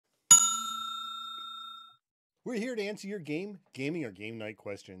We're here to answer your gaming, or game night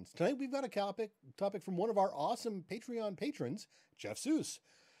questions. Tonight we've got a topic from one of our awesome Patreon patrons, Jeff Seuss.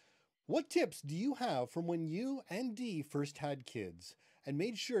 What tips do you have from when you and Dee first had kids and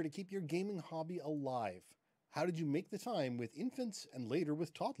made sure to keep your gaming hobby alive? How did you make the time with infants and later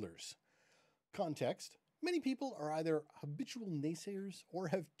with toddlers? Context: many people are either habitual naysayers or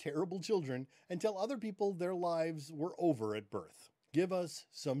have terrible children and tell other people their lives were over at birth. Give us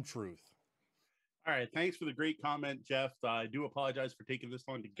some truth. All right. Thanks for the great comment, Jeff. I do apologize for taking this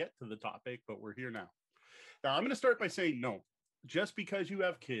long to get to the topic, but we're here now. Now, I'm going to start by saying no. Just because you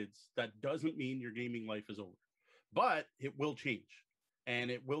have kids, that doesn't mean your gaming life is over, but it will change and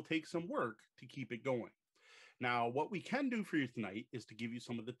it will take some work to keep it going. Now, what we can do for you tonight is to give you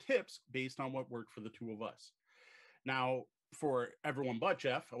some of the tips based on what worked for the two of us. Now, for everyone but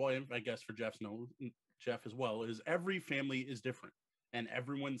Jeff, well, I guess for Jeff as well, is every family is different and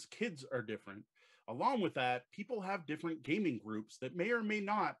everyone's kids are different. Along with that, people have different gaming groups that may or may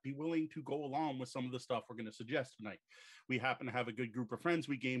not be willing to go along with some of the stuff we're going to suggest tonight. We happen to have a good group of friends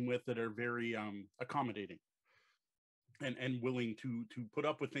we game with that are very accommodating and willing to put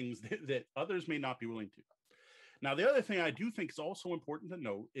up with things that others may not be willing to. Now, the other thing I do think is also important to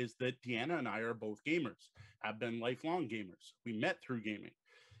note is that Deanna and I are both gamers, have been lifelong gamers. We met through gaming,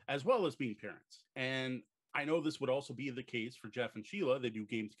 as well as being parents. And I know this would also be the case for Jeff and Sheila. They do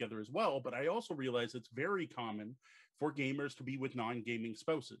games together as well, but I also realize it's very common for gamers to be with non-gaming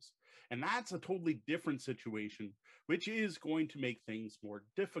spouses. And that's a totally different situation, which is going to make things more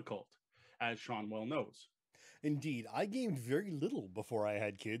difficult, as Sean well knows. Indeed, I gamed very little before I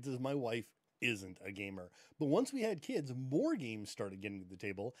had kids, as my wife isn't a gamer. But once we had kids, more games started getting to the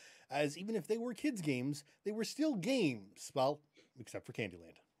table, as even if they were kids' games, they were still games. Well, except for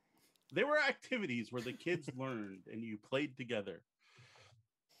Candyland. There were activities where the kids learned and you played together.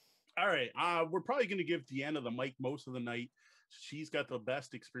 All right, we're probably going to give Deanna the mic most of the night. She's got the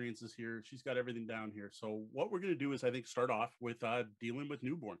best experiences here. She's got everything down here. So what we're going to do is, I think, start off with dealing with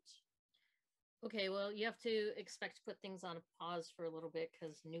newborns. Okay, well, you have to expect to put things on a pause for a little bit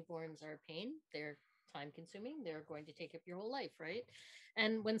because newborns are a pain. They're time consuming. They're going to take up your whole life, right?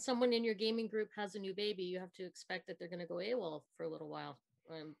 And when someone in your gaming group has a new baby, you have to expect that they're going to go AWOL for a little while.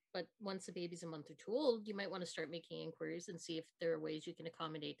 But once the baby's a month or two old, you might want to start making inquiries and see if there are ways you can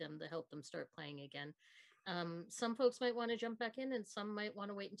accommodate them to help them start playing again. Some folks might want to jump back in, and some might want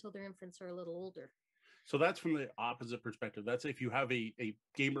to wait until their infants are a little older. So that's from the opposite perspective. That's if you have a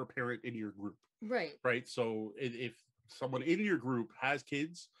gamer parent in your group, Right. right? So if someone in your group has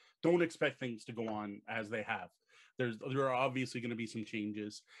kids, don't expect things to go on as they have. There are obviously going to be some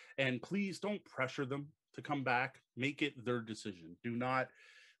changes, and please don't pressure them to come back. Make it their decision. Do not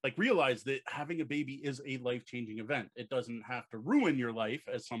realize that having a baby is a life-changing event. It doesn't have to ruin your life,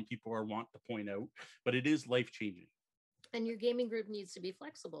 as some people are wont to point out, but it is life-changing. And your gaming group needs to be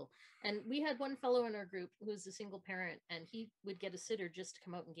flexible. And we had one fellow in our group who's a single parent, and he would get a sitter just to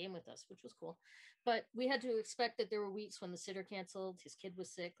come out and game with us, which was cool. But we had to expect that there were weeks when the sitter canceled, his kid was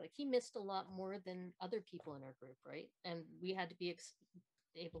sick. Like, he missed a lot more than other people in our group, right? And we had to be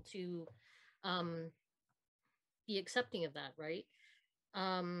able to um, be accepting of that, right?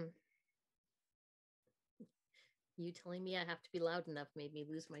 Um, you telling me I have to be loud enough made me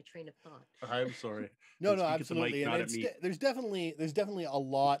lose my train of thought. I'm sorry. No, no, Speak at the mic, absolutely, and not at me. there's definitely a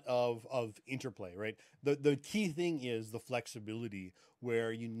lot of interplay, right? The key thing is the flexibility,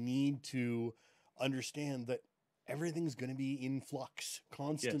 where you need to understand that everything's going to be in flux Yes.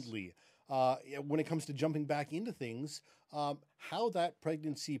 constantly. When it comes to jumping back into things, how that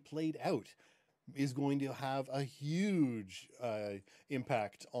pregnancy played out is going to have a huge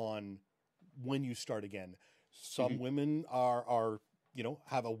impact on when you start again. Some Mhm. women are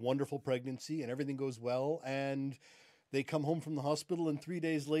have a wonderful pregnancy and everything goes well, and they come home from the hospital and 3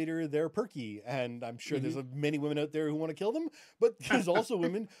 days later they're perky. And I'm sure there's Mhm. many women out there who want to kill them, but there's also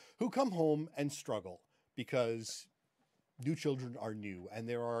women who come home and struggle because new children are new, and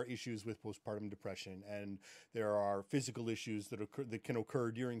there are issues with postpartum depression, and there are physical issues that can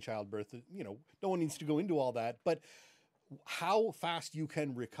occur during childbirth. No one needs to go into all that, but how fast you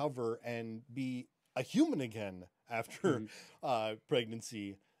can recover and be a human again after Mhm.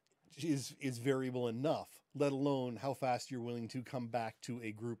 pregnancy is variable enough. Let alone how fast you're willing to come back to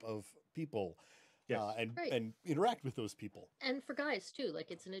a group of people Yes. and Right. and interact with those people. And for guys too,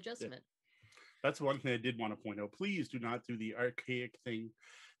 like, it's an Yeah. adjustment. That's one thing I did want to point out. Please do not do the archaic thing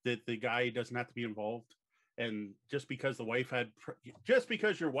that the guy doesn't have to be involved. And just because just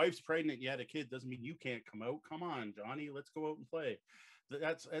because your wife's pregnant, you had a kid, doesn't mean you can't come out. Come on, Johnny, let's go out and play.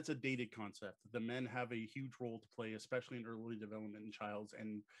 That's a dated concept. The men have a huge role to play, especially in early development in childs.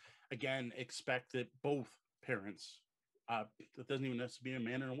 And again, expect that both parents, that doesn't even necessarily be a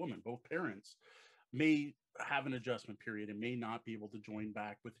man and a woman, both parents may have an adjustment period and may not be able to join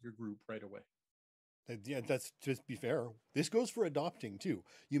back with your group right away. Yeah, that's, just be fair. This goes for adopting too.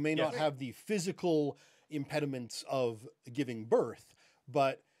 You may not Yes. have the physical impediments of giving birth,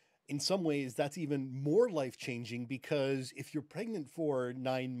 but in some ways that's even more life-changing, because if you're pregnant for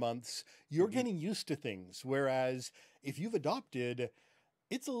 9 months, you're Mhm. getting used to things. Whereas if you've adopted,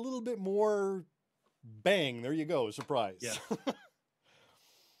 it's a little bit more bang, there you go, surprise. Yeah.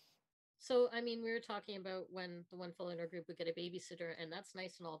 So, I mean, we were talking about when the one fellow in our group would get a babysitter, and that's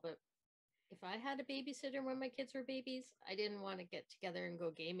nice and all, but if I had a babysitter when my kids were babies, I didn't want to get together and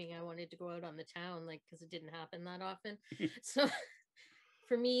go gaming. I wanted to go out on the town, like, because it didn't happen that often. So,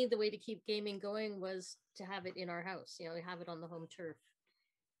 for me, the way to keep gaming going was to have it in our house, you know, have it on the home turf.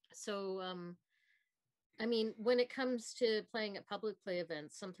 So, I mean, when it comes to playing at public play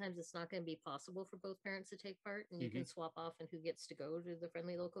events, sometimes it's not going to be possible for both parents to take part, and you Mhm. can swap off and who gets to go to the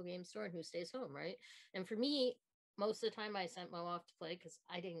friendly local game store and who stays home, right? And for me, most of the time I sent Mo off to play because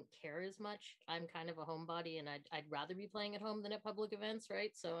I didn't care as much. I'm kind of a homebody, and I'd rather be playing at home than at public events,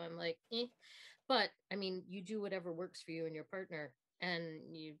 right? So I'm like, eh. But I mean, you do whatever works for you and your partner,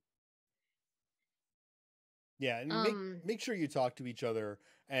 and you Yeah, and make sure you talk to each other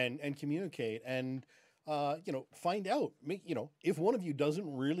and communicate, and find out, if one of you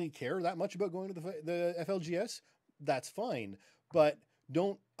doesn't really care that much about going to the FLGS, that's fine, but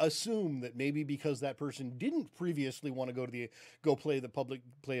don't assume that maybe because that person didn't previously want to go play the public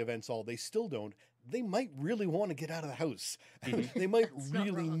play events they still don't. They might really want to get out of the house. Mhm. They might That's not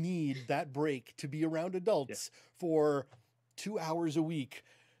really wrong. need that break to be around adults for 2 hours a week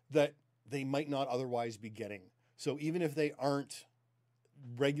that they might not otherwise be getting. So even if they aren't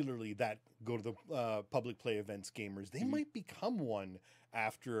regularly that go to the public play events gamers, they Mhm. might become one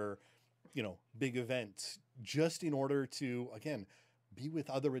after, big events, just in order to, again, be with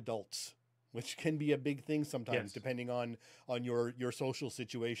other adults, which can be a big thing sometimes, Yes. depending on your social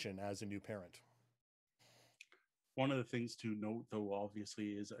situation as a new parent. One of the things to note, though,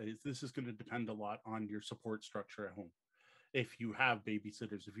 obviously, is this is going to depend a lot on your support structure at home. If you have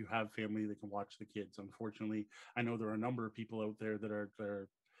babysitters, if you have family that can watch the kids, unfortunately, I know there are a number of people out there that are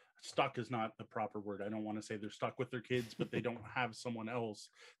stuck is not the proper word. I don't want to say they're stuck with their kids, but they don't have someone else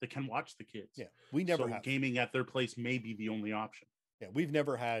that can watch the kids. Yeah, we never So have. gaming at their place may be the only option. Yeah, we've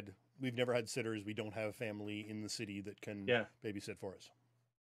never had sitters. We don't have family in the city that can babysit for us.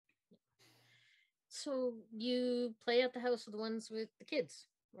 So you play at the house with the ones with the kids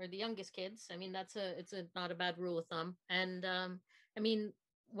or the youngest kids. I mean, it's a not a bad rule of thumb. And I mean,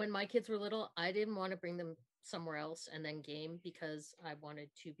 when my kids were little, I didn't want to bring them somewhere else and then game because I wanted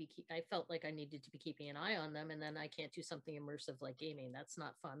to I felt like I needed to be keeping an eye on them, and then I can't do something immersive like gaming. That's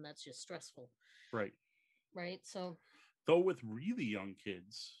not fun. That's just stressful. Right. Right. So though with really young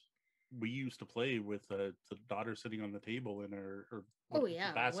kids, we used to play with the daughter sitting on the table in her oh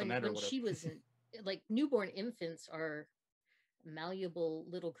yeah, bassinet or when whatever. she was in, like, newborn infants are malleable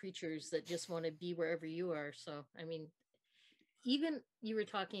little creatures that just want to be wherever you are. So, I mean, even you were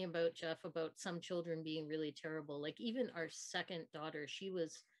talking about, Jeff, about some children being really terrible. Like, even our second daughter, she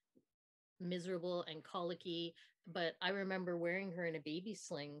was miserable and colicky, but I remember wearing her in a baby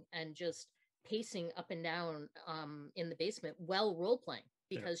sling and just pacing up and down in the basement while role playing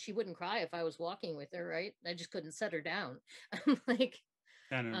because she wouldn't cry if I was walking with her, right? I just couldn't set her down. I'm like,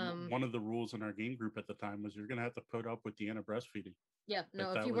 and one of the rules in our game group at the time was you're going to have to put up with Deanna breastfeeding. yeah, no,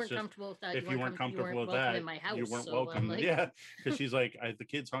 if that you was weren't just comfortable with that, if you weren't comfortable with welcome that, in my house. you weren't So I'm welcome. like, Yeah, because she's like, the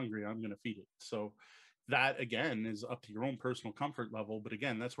kid's hungry, I'm going to feed it. So that again is up to your own personal comfort level. But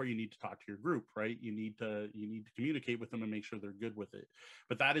again, that's where you need to talk to your group, right? You need to communicate with them and make sure they're good with it.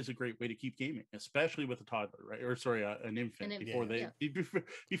 But that is a great way to keep gaming, especially with a toddler, right? Or sorry, an infant, before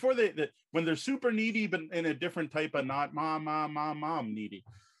when they're super needy, but in a different type of not mom needy.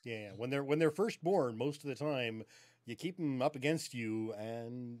 Yeah, when they're first born, most of the time you keep them up against you,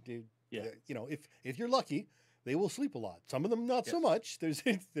 and if you're lucky, they will sleep a lot. Some of them not so much.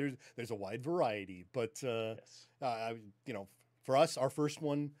 There's a wide variety, but for us, our first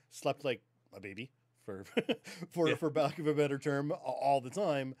one slept like a baby for for lack of a better term all the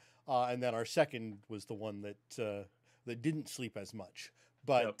time, and then our second was the one that didn't sleep as much.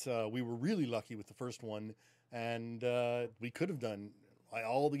 But we were really lucky with the first one, and we could have done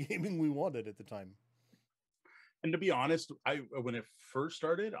all the gaming we wanted at the time. And to be honest, when it first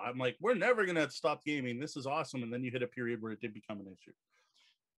started, I'm like, we're never gonna stop gaming. This is awesome. And then you hit a period where it did become an issue.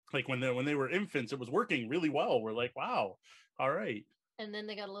 Like when they were infants, it was working really well. We're like, wow, all right. And then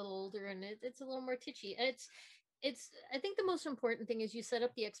they got a little older, and it's a little more titchy. I think the most important thing is you set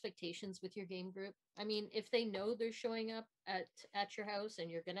up the expectations with your game group. I mean, if they know they're showing up at your house and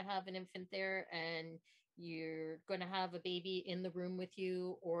you're going to have an infant there and you're going to have a baby in the room with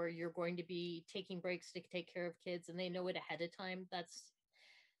you, or you're going to be taking breaks to take care of kids, and they know it ahead of time, that's,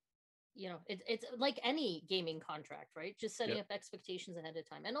 it's like any gaming contract, right? Just setting Yep. up expectations ahead of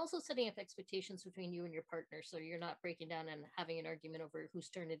time, and also setting up expectations between you and your partner, so you're not breaking down and having an argument over whose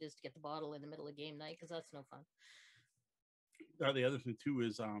turn it is to get the bottle in the middle of game night, because that's no fun. The other thing too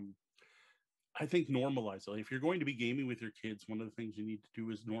is I think normalize it. If you're going to be gaming with your kids, one of the things you need to do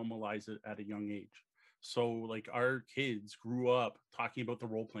is normalize it at a young age. So like our kids grew up talking about the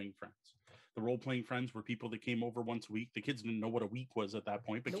role-playing friends. The role-playing friends were people that came over once a week. The kids didn't know what a week was at that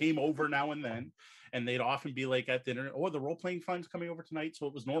point, but Nope. came over now and then. And they'd often be like at dinner, oh, the role-playing friend's coming over tonight. So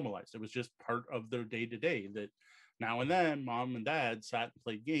it was normalized. It was just part of their day-to-day that now and then mom and dad sat and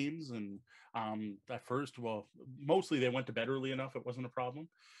played games. And at first, well, mostly they went to bed early enough. It wasn't a problem.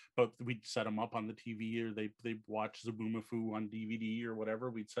 But we'd set them up on the TV, or they watch Zaboomafoo on DVD or whatever.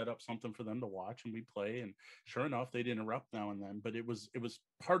 We'd set up something for them to watch, and we'd play. And sure enough, they'd interrupt now and then. But it was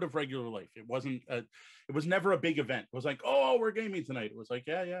part of regular life. It was never a big event. It was like, oh, we're gaming tonight. It was like,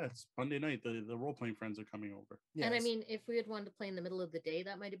 yeah, it's Monday night. The role playing friends are coming over. Yes. And I mean, if we had wanted to play in the middle of the day,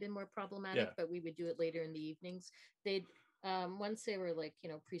 that might have been more problematic. Yeah. But we would do it later in the evenings. They'd once they were like,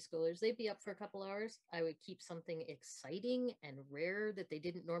 preschoolers, they'd be up for a couple hours. I would keep something exciting and rare that they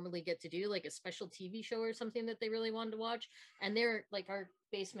didn't normally get to do, like a special TV show or something that they really wanted to watch. And they're like, our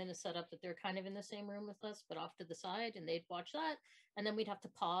basement is set up that they're kind of in the same room with us, but off to the side, and they'd watch that. And then we'd have to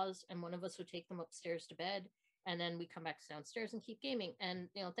pause, and one of us would take them upstairs to bed. And then we come back downstairs and keep gaming. And,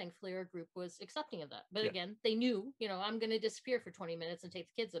 thankfully our group was accepting of that. But again, they knew, I'm going to disappear for 20 minutes and take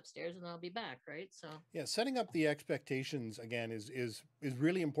the kids upstairs and I'll be back. Right. So, yeah, setting up the expectations again is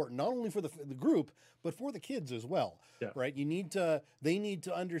really important, not only for the group, but for the kids as well. Yeah. Right. They need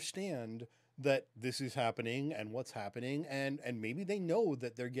to understand that this is happening and what's happening, and maybe they know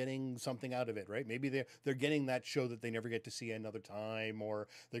that they're getting something out of it, right? Maybe they're getting that show that they never get to see another time, or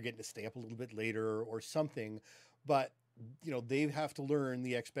they're getting to stay up a little bit later or something. But they have to learn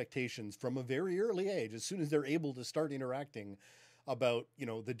the expectations from a very early age, as soon as they're able to start interacting about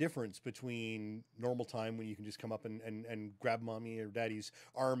the difference between normal time, when you can just come up and grab mommy or daddy's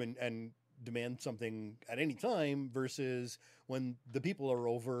arm and demand something at any time, versus when the people are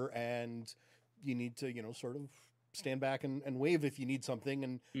over and you need to, sort of stand back and wave if you need something,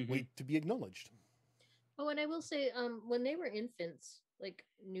 and wait to be acknowledged. Oh, and I will say, when they were infants, like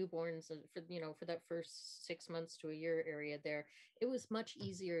newborns, for that first 6 months to a year area there, it was much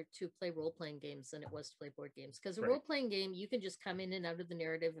easier to play role-playing games than it was to play board games. Because a role-playing game, you can just come in and out of the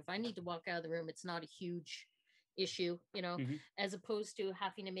narrative. If I need to walk out of the room, it's not a huge issue, as opposed to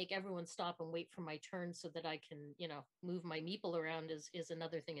having to make everyone stop and wait for my turn so that I can, move my meeple around is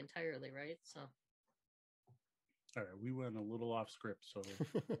another thing entirely, right? So. All right, we went a little off script, so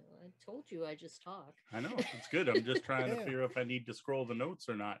I told you I just talk. I know, it's good. I'm just trying to figure out if I need to scroll the notes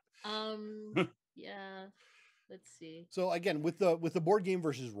or not. Yeah. Let's see. So again, with the board game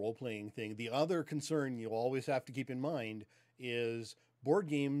versus role-playing thing, the other concern you always have to keep in mind is board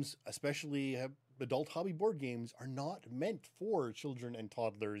games, especially adult hobby board games, are not meant for children and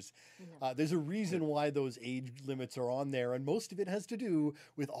toddlers. No. There's a reason why those age limits are on there, and most of it has to do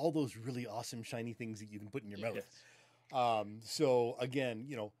with all those really awesome shiny things that you can put in your mouth. So again,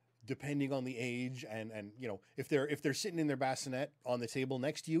 depending on the age, and if they're sitting in their bassinet on the table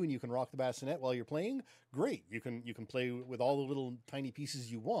next to you and you can rock the bassinet while you're playing, great. You can play with all the little tiny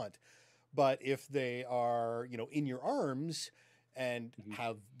pieces you want. But if they are, in your arms and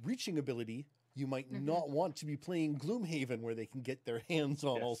have reaching ability, you might not want to be playing Gloomhaven, where they can get their hands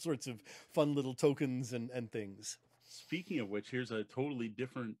on all sorts of fun little tokens and things. Speaking of which, here's a totally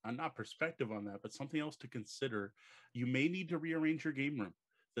different, not perspective on that, but something else to consider. You may need to rearrange your game room.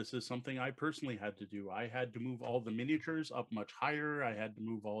 This is something I personally had to do. I had to move all the miniatures up much higher. I had to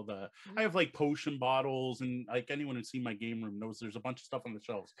move all the, I have like potion bottles, and like anyone who's seen my game room knows there's a bunch of stuff on the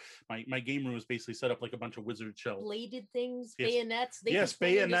shelves. My game room is basically set up like a bunch of wizard shelves. Bladed things, bayonets. Yes,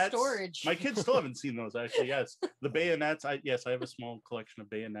 bayonets. Storage. My kids still haven't seen those, actually. Yes, the bayonets. I have a small collection of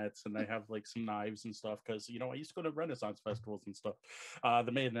bayonets, and I have like some knives and stuff, because I used to go to Renaissance festivals and stuff.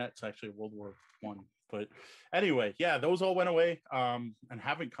 The bayonets actually World War I. But anyway, those all went away and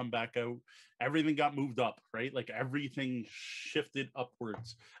haven't come back out. Everything got moved up, right? Like everything shifted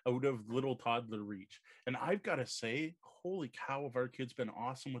upwards out of little toddler reach. And I've got to say, holy cow, have our kids been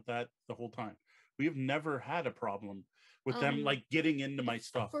awesome with that the whole time. We have never had a problem with them like getting into my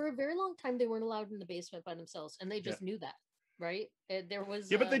stuff. For a very long time, they weren't allowed in the basement by themselves, and they just knew that. right? There was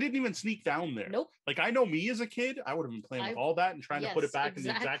Yeah, but they didn't even sneak down there. Nope. Like, I know me as a kid, I would have been playing with all that and trying to put it back in the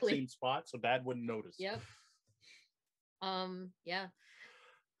exact same spot so Dad wouldn't notice. Yep. Yeah.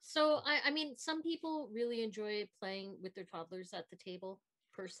 So I mean, some people really enjoy playing with their toddlers at the table.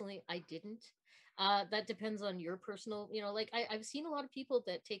 Personally, I didn't. That depends on your personal, like I've seen a lot of people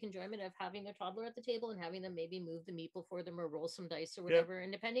that take enjoyment of having their toddler at the table and having them maybe move the meeple for them or roll some dice or whatever. Yep.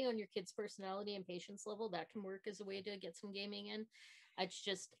 And depending on your kid's personality and patience level, that can work as a way to get some gaming in. It's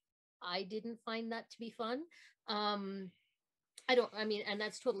just, I didn't find that to be fun. And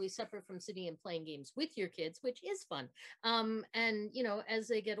that's totally separate from sitting and playing games with your kids, which is fun. And as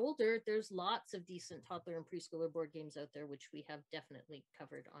they get older, there's lots of decent toddler and preschooler board games out there, which we have definitely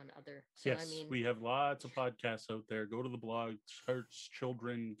covered on other. So, yes, we have lots of podcasts out there. Go to the blog, search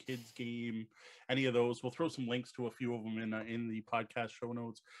children, kids game, any of those. We'll throw some links to a few of them in the podcast show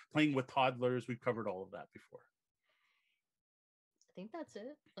notes. Playing with toddlers, we've covered all of that before. I think that's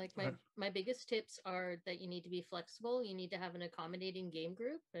it. Like my biggest tips are that you need to be flexible. You need to have an accommodating game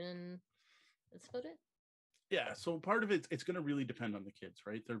group, and that's about it. Yeah. So part of it's going to really depend on the kids,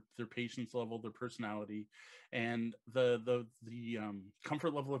 right? Their patience level, their personality, and the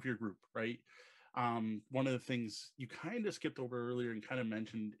comfort level of your group, right? One of the things you kind of skipped over earlier and kind of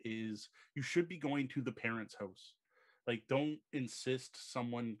mentioned is you should be going to the parent's house. Like, don't insist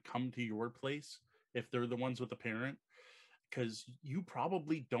someone come to your place if they're the ones with the parent, because you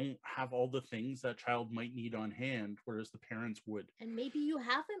probably don't have all the things that child might need on hand, whereas the parents would. And maybe you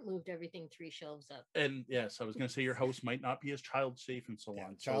haven't moved everything 3 shelves up. And yes, I was going to say your house might not be as child safe and so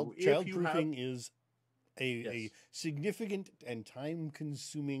on. Child-proofing is a significant and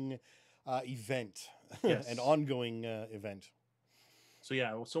time-consuming event, an ongoing event. So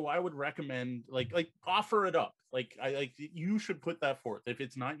yeah, so I would recommend like offer it up. Like you should put that forth. If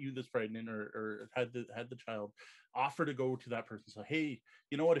it's not you that's pregnant or had the child, offer to go to that person. So hey,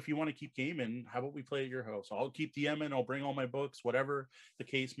 you know what? If you want to keep gaming, how about we play at your house? I'll keep DMing. I'll bring all my books, whatever the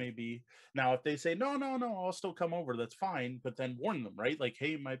case may be. Now, if they say no, I'll still come over. That's fine. But then warn them, right? Like,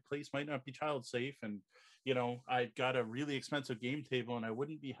 hey, my place might not be child safe, and I got a really expensive game table, and I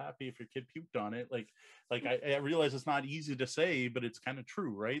wouldn't be happy if your kid puked on it. Like I realize it's not easy to say, but it's kind of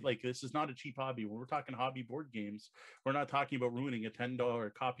true, right? Like, this is not a cheap hobby. When we're talking hobby board games, we're not talking about ruining a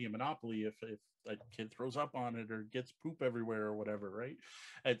 $10 copy of Monopoly if a kid throws up on it or gets poop everywhere or whatever, right?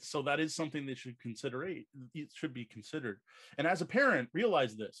 And so that is something they should consider. It should be considered. And as a parent,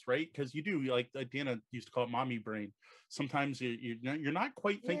 realize this, right? Because you do, like Dana used to call it mommy brain. Sometimes you're not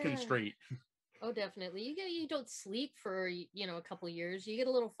quite thinking straight. Oh, definitely. You don't sleep for a couple of years. You get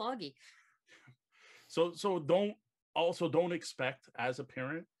a little foggy. So don't expect as a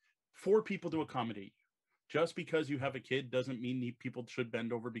parent for people to accommodate you. Just because you have a kid doesn't mean people should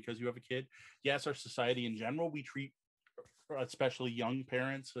bend over because you have a kid. Yes, our society in general, we treat especially young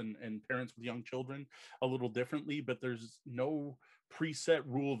parents and parents with young children a little differently, but there's no preset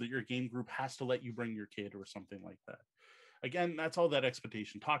rule that your game group has to let you bring your kid or something like that. Again, that's all that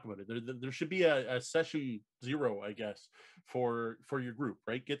expectation. Talk about it. There should be a session 0, I guess, for your group,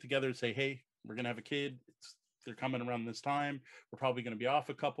 right? Get together and say, hey, we're going to have a kid. They're coming around this time. We're probably going to be off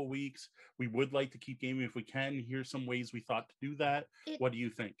a couple weeks. We would like to keep gaming if we can. Here's some ways we thought to do that. What do you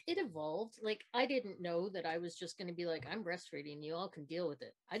think? It evolved. Like, I didn't know that I was just going to be like, I'm breastfeeding. You all can deal with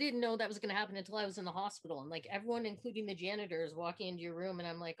it. I didn't know that was going to happen until I was in the hospital. And like everyone, including the janitors, walking into your room. And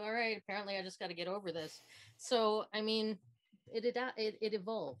I'm like, all right, apparently I just got to get over this. So, I mean, it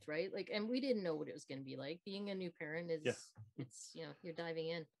evolved, right? Like, and we didn't know what it was going to be like. Being a new parent is, it's, you're diving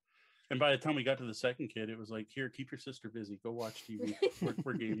in. And by the time we got to the second kid, it was like, here, keep your sister busy. Go watch TV.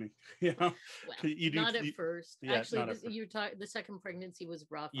 We're gaming. Well, not at first. Yeah, actually, the second pregnancy was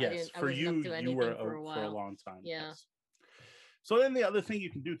rough. Yes, I wasn't up to anything for a while. For a long time. Yeah. Yes. So then the other thing you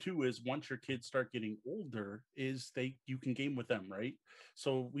can do too is once your kids start getting older is you can game with them, right?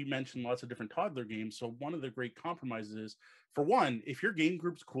 So we mentioned lots of different toddler games. So one of the great compromises is, for one, if your game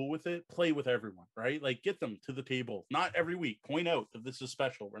group's cool with it, play with everyone, right? Like, get them to the table, not every week. Point out that this is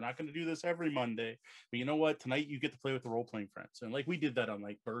special. We're not going to do this every Monday, but you know what? Tonight you get to play with the role-playing friends. And like we did that on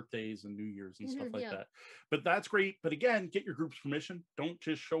like birthdays and New Year's and stuff like that. But that's great. But again, get your group's permission. Don't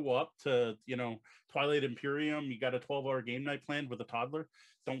just show up to, Twilight Imperium. You got a 12-hour game night planned with a toddler.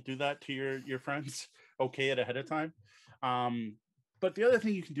 Don't do that to your friends. Okay, it ahead of time. But the other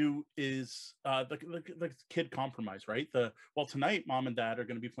thing you can do is the kid compromise, right? Well, tonight mom and dad are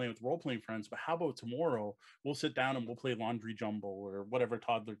going to be playing with role-playing friends, but how about tomorrow we'll sit down and we'll play Laundry Jumble or whatever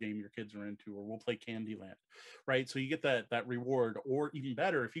toddler game your kids are into, or we'll play Candyland, right? So you get that reward, or even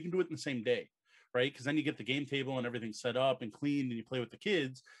better, if you can do it in the same day, right? Because then you get the game table and everything set up and cleaned, and you play with the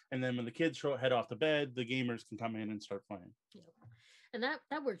kids. And then when the kids head off to bed, the gamers can come in and start playing. Yeah. And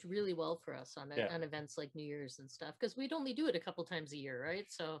that worked really well for us on Yeah. on events like New Year's and stuff, because we'd only do it a couple times a year, right?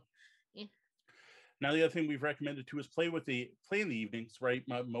 So, yeah. Now, the other thing we've recommended too is play in the evenings, right?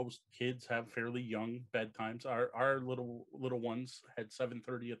 Most kids have fairly young bedtimes. Our little ones had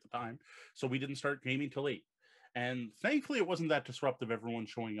 7:30 at the time, so we didn't start gaming till 8. And thankfully, it wasn't that disruptive. Everyone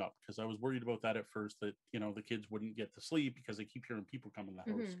showing up, because I was worried about that at first. That the kids wouldn't get to sleep because they keep hearing people come in the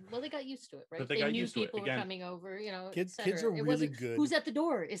house. Well, they got used to it, right? But they got knew used to it. people were Again, coming over. Kids etc. are really good. Who's at the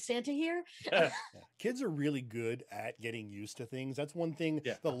door? Is Santa here? Yeah. Kids are really good at getting used to things. That's one thing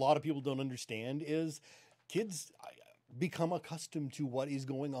that a lot of people don't understand is kids become accustomed to what is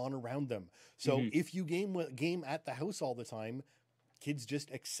going on around them. So if you game at the house all the time, kids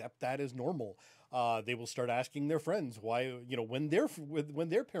just accept that as normal. They will start asking their friends why, when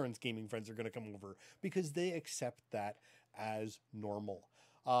their parents' gaming friends are going to come over, because they accept that as normal.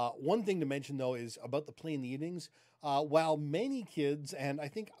 One thing to mention, though, is about the play in the evenings. While many kids, and I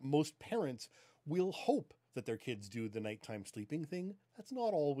think most parents, will hope that their kids do the nighttime sleeping thing, that's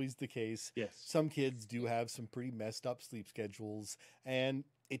not always the case. Yes. Some kids do have some pretty messed up sleep schedules, and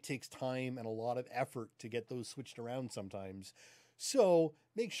it takes time and a lot of effort to get those switched around sometimes. So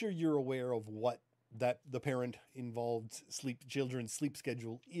make sure you're aware of what the parent involved children's sleep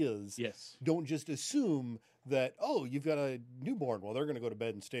schedule is. Yes. Don't just assume that, you've got a newborn. Well, they're going to go to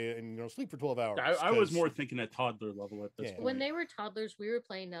bed and stay and sleep for 12 hours. I was more thinking at toddler level at this point. When they were toddlers, we were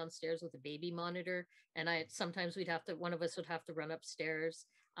playing downstairs with a baby monitor, and sometimes one of us would have to run upstairs.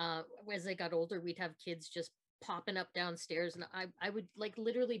 As they got older, we'd have kids just popping up downstairs, and I would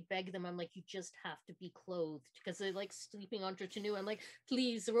literally beg them. I'm like, you just have to be clothed, because they like sleeping on Trichanou. I'm like,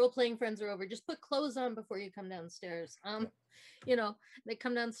 please, the role-playing friends are over, just put clothes on before you come downstairs. They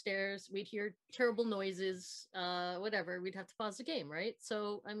come downstairs, we'd hear terrible noises, whatever, we'd have to pause the game, right?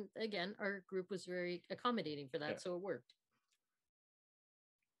 So again, our group was very accommodating for that, so it worked.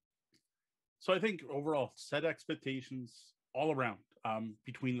 So I think overall, set expectations all around,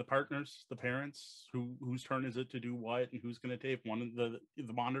 between the partners, the parents, whose turn is it to do what, and who's going to take. One of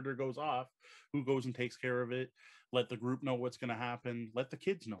the monitor goes off, who goes and takes care of it. Let the group know what's going to happen. Let the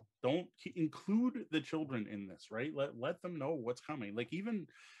kids know. Don't include the children in this, right? Let them know what's coming. Like, even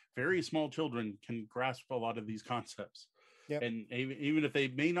very small children can grasp a lot of these concepts. Yep. And even if they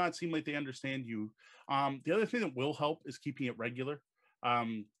may not seem like they understand you. The other thing that will help is keeping it regular.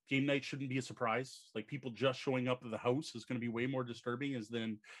 Game night shouldn't be a surprise. Like, people just showing up at the house is going to be way more disturbing as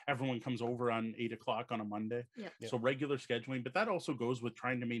then everyone comes over on 8 o'clock on a Monday. Yep. So regular scheduling, but that also goes with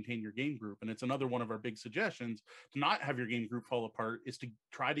trying to maintain your game group. And it's another one of our big suggestions to not have your game group fall apart, is to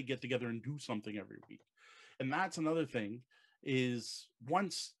try to get together and do something every week. And that's another thing, is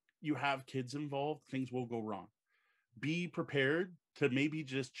once you have kids involved, things will go wrong. Be prepared to maybe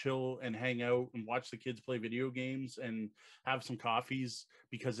just chill and hang out and watch the kids play video games and have some coffees,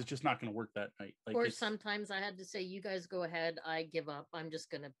 because it's just not going to work that night. Or sometimes I had to say, you guys go ahead, I give up. I'm just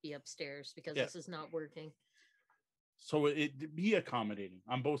going to be upstairs because this is not working. So it be accommodating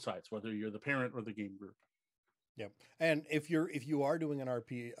on both sides, whether you're the parent or the game group. Yep. And if you are doing an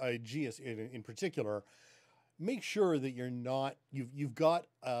RPG in particular, make sure that you've got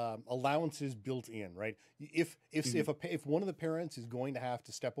allowances built in, right? If one of the parents is going to have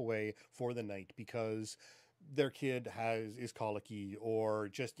to step away for the night because their kid is colicky, or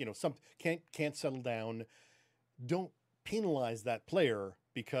just can't settle down, don't penalize that player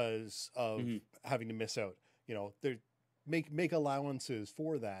because of having to miss out. Make allowances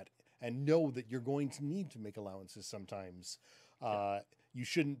for that, and know that you're going to need to make allowances sometimes. You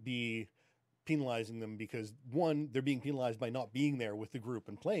shouldn't be penalizing them because, one, they're being penalized by not being there with the group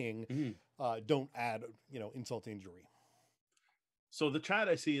and playing. Don't add insult to injury. So the chat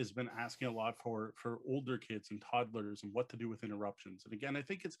I see has been asking a lot for older kids and toddlers and what to do with interruptions. And again, I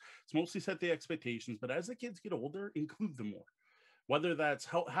think it's mostly set the expectations, but as the kids get older, include them more. Whether that's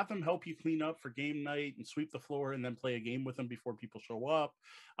have them help you clean up for game night and sweep the floor, and then play a game with them before people show up.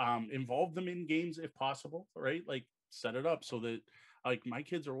 Involve them in games if possible, right? Like, set it up so that, like, my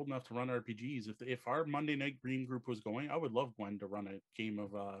kids are old enough to run RPGs. If our Monday night green group was going, I would love Gwen to run a game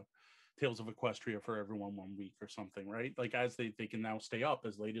of Tales of Equestria for everyone one week or something, right? Like, as they can now stay up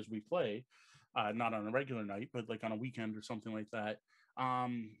as late as we play, not on a regular night, but like on a weekend or something like that.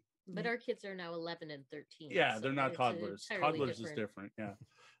 But our kids are now 11 and 13. Yeah, they're not toddlers. Toddlers is different. Yeah.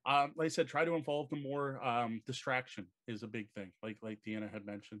 Like I said, try to involve them more. Distraction is a big thing. Like Deanna had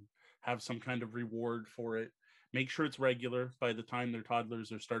mentioned, have some kind of reward for it. Make sure it's regular. By the time they're toddlers,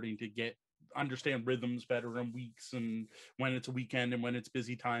 they're starting to get understand rhythms better and weeks and when it's a weekend and when it's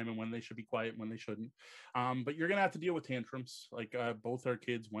busy time and when they should be quiet and when they shouldn't. But you're gonna have to deal with tantrums. Like both our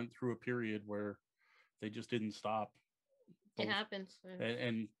kids went through a period where they just didn't stop. It happens.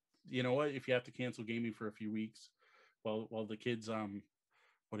 And you know what? If you have to cancel gaming for a few weeks, while the kids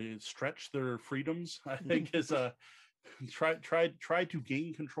stretch their freedoms, I think is try to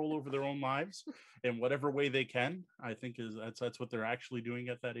gain control over their own lives in whatever way they can. I think that's what they're actually doing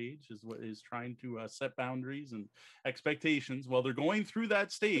at that age, is trying to set boundaries and expectations while they're going through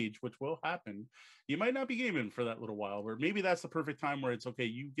that stage, which will happen. You might not be gaming for that little while, where maybe that's the perfect time where it's okay,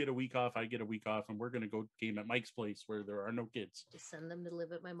 you get a week off, I get a week off, and we're going to go game at Mike's place where there are no kids. Just send them to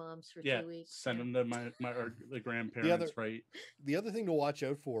live at my mom's for 2 weeks. Send them to the grandparents, right? The other thing to watch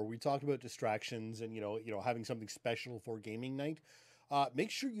out for, we talked about distractions and having something special for gaming night.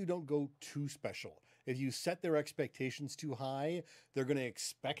 Make sure you don't go too special. If you set their expectations too high, they're going to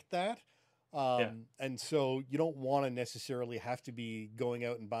expect that. And so you don't want to necessarily have to be going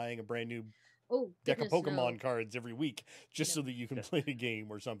out and buying a brand new deck of Pokemon cards every week just so that you can play a game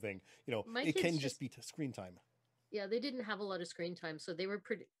or something. It can just be screen time. Yeah, they didn't have a lot of screen time, so they were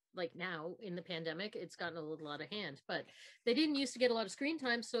pretty, like now in the pandemic, it's gotten a little out of hand, but they didn't used to get a lot of screen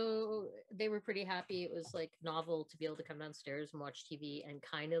time, so they were pretty happy. It was like novel to be able to come downstairs and watch TV and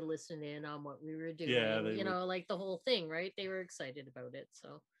kind of listen in on what we were doing. Yeah, like the whole thing, right? They were excited about it.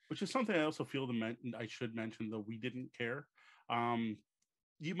 So, which is something I also feel I should mention, though we didn't care.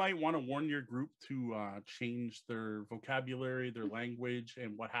 You might want to warn your group to change their vocabulary, their language,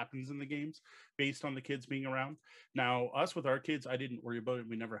 and what happens in the games based on the kids being around. Now, us with our kids, I didn't worry about it.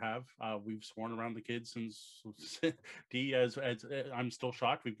 We never have. We've sworn around the kids since D. As I'm still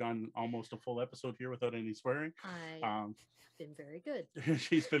shocked. We've gone almost a full episode here without any swearing. Been very good.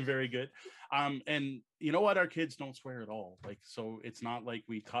 She's been very good. And you know what? Our kids don't swear at all. Like, so it's not like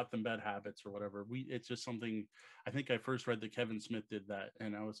we taught them bad habits or whatever. It's just something. I think I first read that Kevin Smith did that,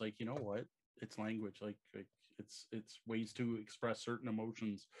 and I was like, you know what? It's language. Like it's ways to express certain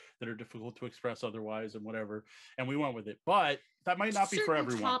emotions that are difficult to express otherwise, and whatever. And we went with it, but that might not be for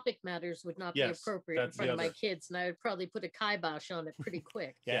everyone. Topic matters would not be appropriate in front of my kids, and I would probably put a kibosh on it pretty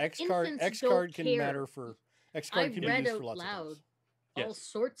quick. X card can matter for. I read out loud all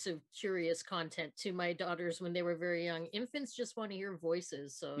sorts of curious content to my daughters when they were very young. Infants just want to hear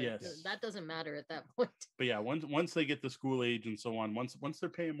voices, so that doesn't matter at that point. But yeah, once they get to school age and so on, once they're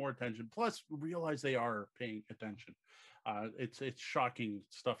paying more attention, plus realize they are paying attention. It's shocking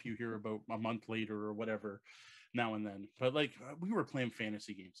stuff you hear about a month later or whatever now and then. But like we were playing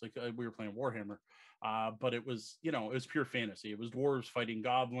fantasy games, like we were playing Warhammer. But it was, it was pure fantasy. It was dwarves fighting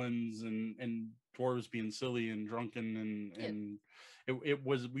goblins and dwarves being silly and drunken and it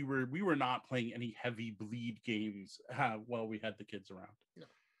was we were not playing any heavy bleed games while we had the kids around. No.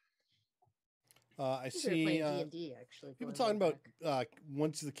 I see D&D, actually. People talking about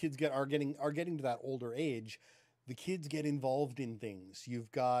once the kids are getting to that older age, the kids get involved in things.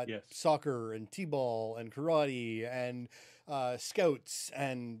 You've got soccer and t-ball and karate and scouts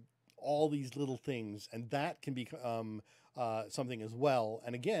and all these little things, and that can become something as well.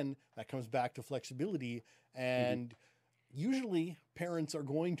 And again, that comes back to flexibility. And usually parents are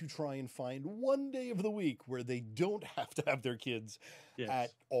going to try and find one day of the week where they don't have to have their kids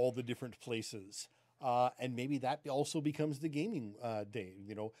at all the different places. And maybe that also becomes the gaming day,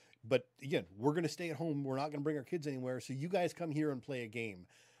 But again, we're going to stay at home. We're not going to bring our kids anywhere. So you guys come here and play a game.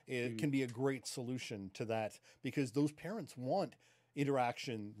 It can be a great solution to that, because those parents want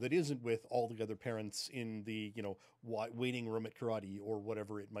interaction that isn't with all the other parents in the waiting room at karate or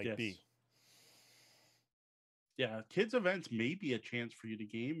whatever it might be. Yeah, kids events may be a chance for you to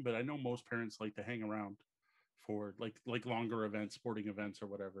game, but I know most parents like to hang around for like longer events, sporting events or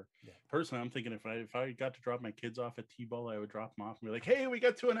whatever. Personally, I'm thinking if I got to drop my kids off at T-ball, I would drop them off and be like, hey, we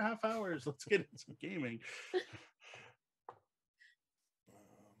got 2.5 hours, let's get into some gaming.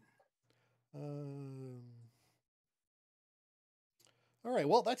 All right,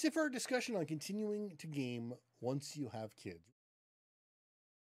 well, that's it for our discussion on continuing to game once you have kids.